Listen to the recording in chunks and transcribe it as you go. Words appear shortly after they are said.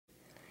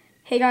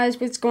Hey guys,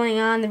 what's going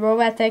on? The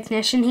Robot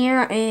Technician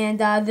here, and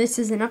this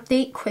is an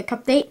update, quick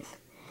update.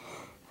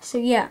 So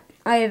yeah,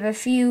 I have a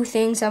few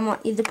things I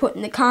want you to put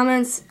in the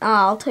comments.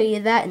 I'll tell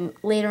you that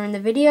later in the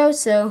video.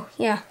 So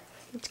yeah,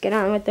 let's get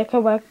on with the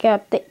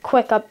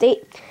quick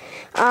update.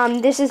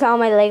 This is all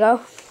my Lego.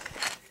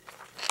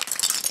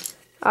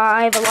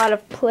 I have a lot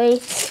of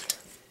plates,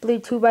 blue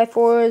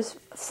 2x4s,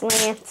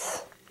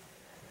 slants,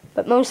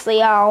 but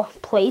mostly all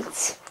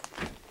plates.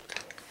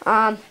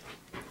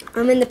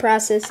 I'm in the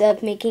process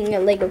of making a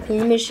Lego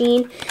candy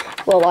machine.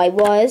 Well, I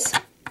was.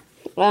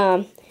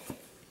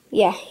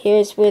 Yeah,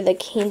 here's where the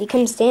candy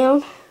comes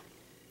down.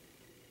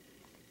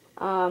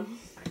 So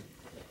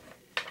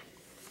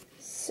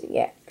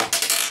yeah.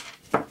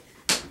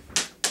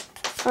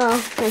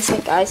 One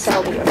sec, guys,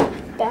 I'll be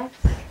right back.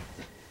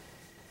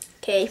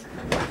 Okay.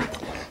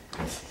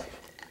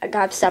 I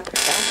got stuff with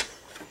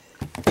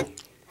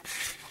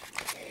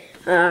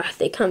them.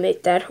 They come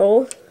at that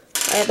hole.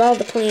 I have all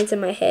the plans in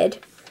my head.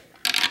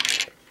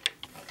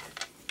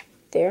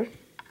 There.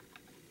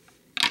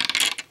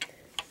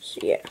 So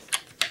yeah,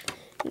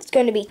 it's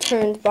going to be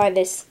turned by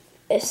this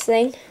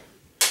thing.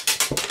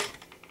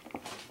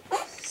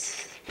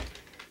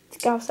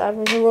 Gosh,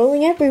 I've been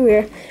rolling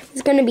everywhere.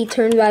 It's going to be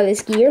turned by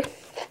this gear.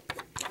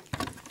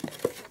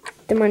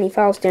 The money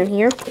falls down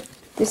here.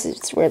 This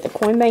is where the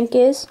coin bank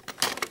is.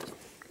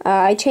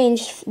 I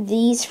changed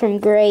these from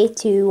gray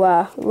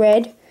to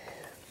red.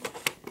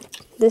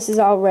 This is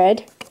all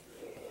red,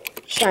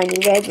 shiny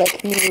red,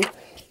 like new.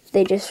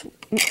 They just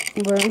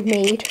were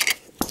made.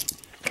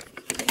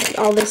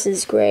 All this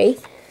is gray.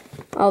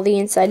 All the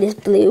inside is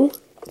blue,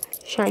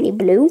 shiny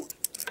blue.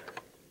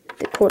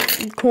 The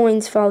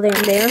coins fall down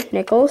there,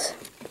 nickels.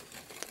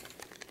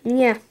 And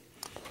yeah.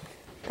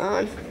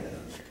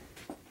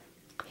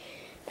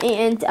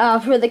 And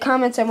for the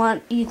comments, I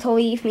want you to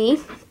leave me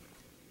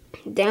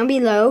down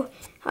below.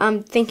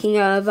 I'm thinking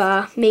of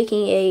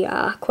making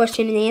a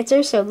question and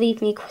answer, so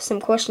leave me some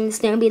questions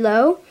down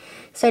below,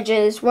 such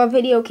as what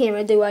video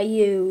camera do I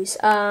use?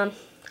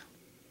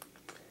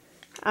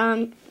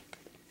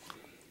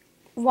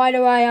 Why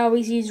do I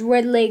always use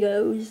red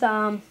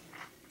Legos?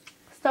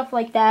 Stuff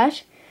like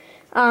that.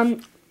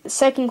 The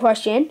second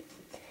question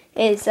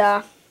is,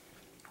 or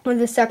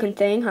the second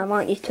thing I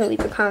want you to leave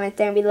a comment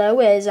down below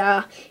is,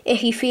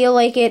 if you feel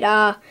like it,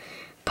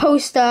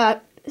 post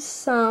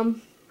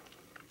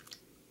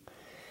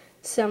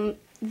some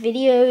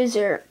videos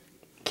or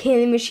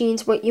candy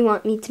machines, what you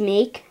want me to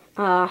make.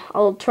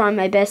 I'll try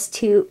my best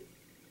to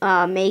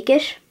make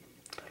it.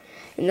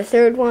 And the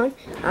third one,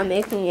 I'm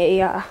making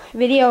a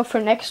video for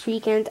next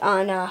weekend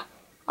on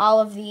all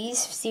of these,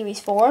 Series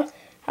 4.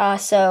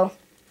 So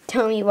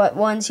tell me what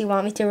ones you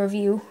want me to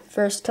review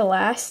first to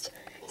last.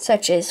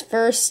 Such as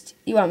first,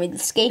 you want me the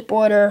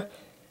skateboarder,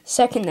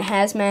 second, the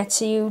hazmat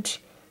suit,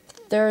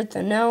 third,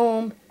 the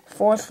gnome,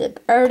 fourth, the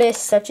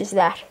artist, such as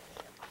that.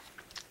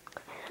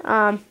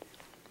 Yeah.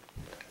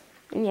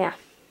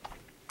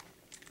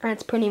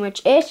 That's pretty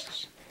much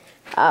it.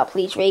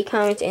 Please rate,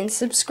 comment, and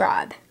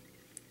subscribe.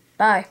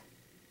 Bye.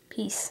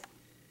 Peace.